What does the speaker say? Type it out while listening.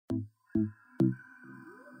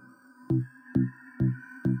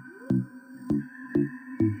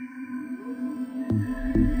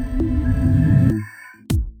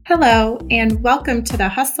Hello, and welcome to the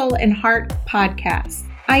Hustle and Heart podcast.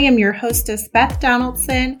 I am your hostess, Beth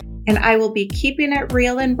Donaldson, and I will be keeping it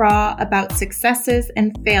real and raw about successes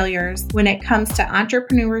and failures when it comes to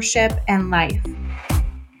entrepreneurship and life.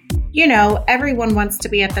 You know, everyone wants to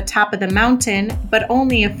be at the top of the mountain, but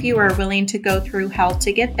only a few are willing to go through hell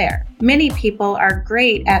to get there. Many people are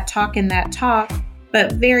great at talking that talk,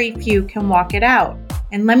 but very few can walk it out.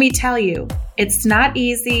 And let me tell you, it's not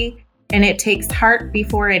easy, and it takes heart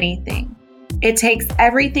before anything. It takes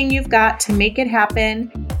everything you've got to make it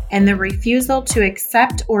happen, and the refusal to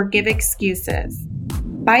accept or give excuses.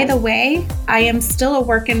 By the way, I am still a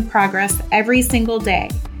work in progress every single day,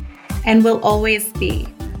 and will always be,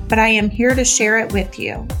 but I am here to share it with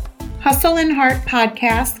you. Hustle and Heart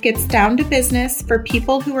podcast gets down to business for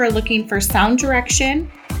people who are looking for sound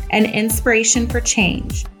direction and inspiration for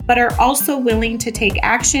change, but are also willing to take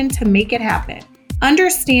action to make it happen.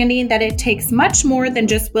 Understanding that it takes much more than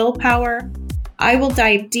just willpower, I will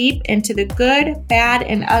dive deep into the good, bad,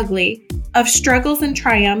 and ugly of struggles and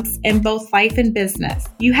triumphs in both life and business.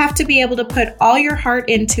 You have to be able to put all your heart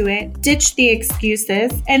into it, ditch the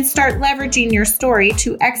excuses, and start leveraging your story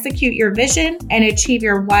to execute your vision and achieve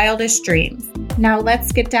your wildest dreams. Now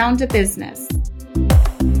let's get down to business.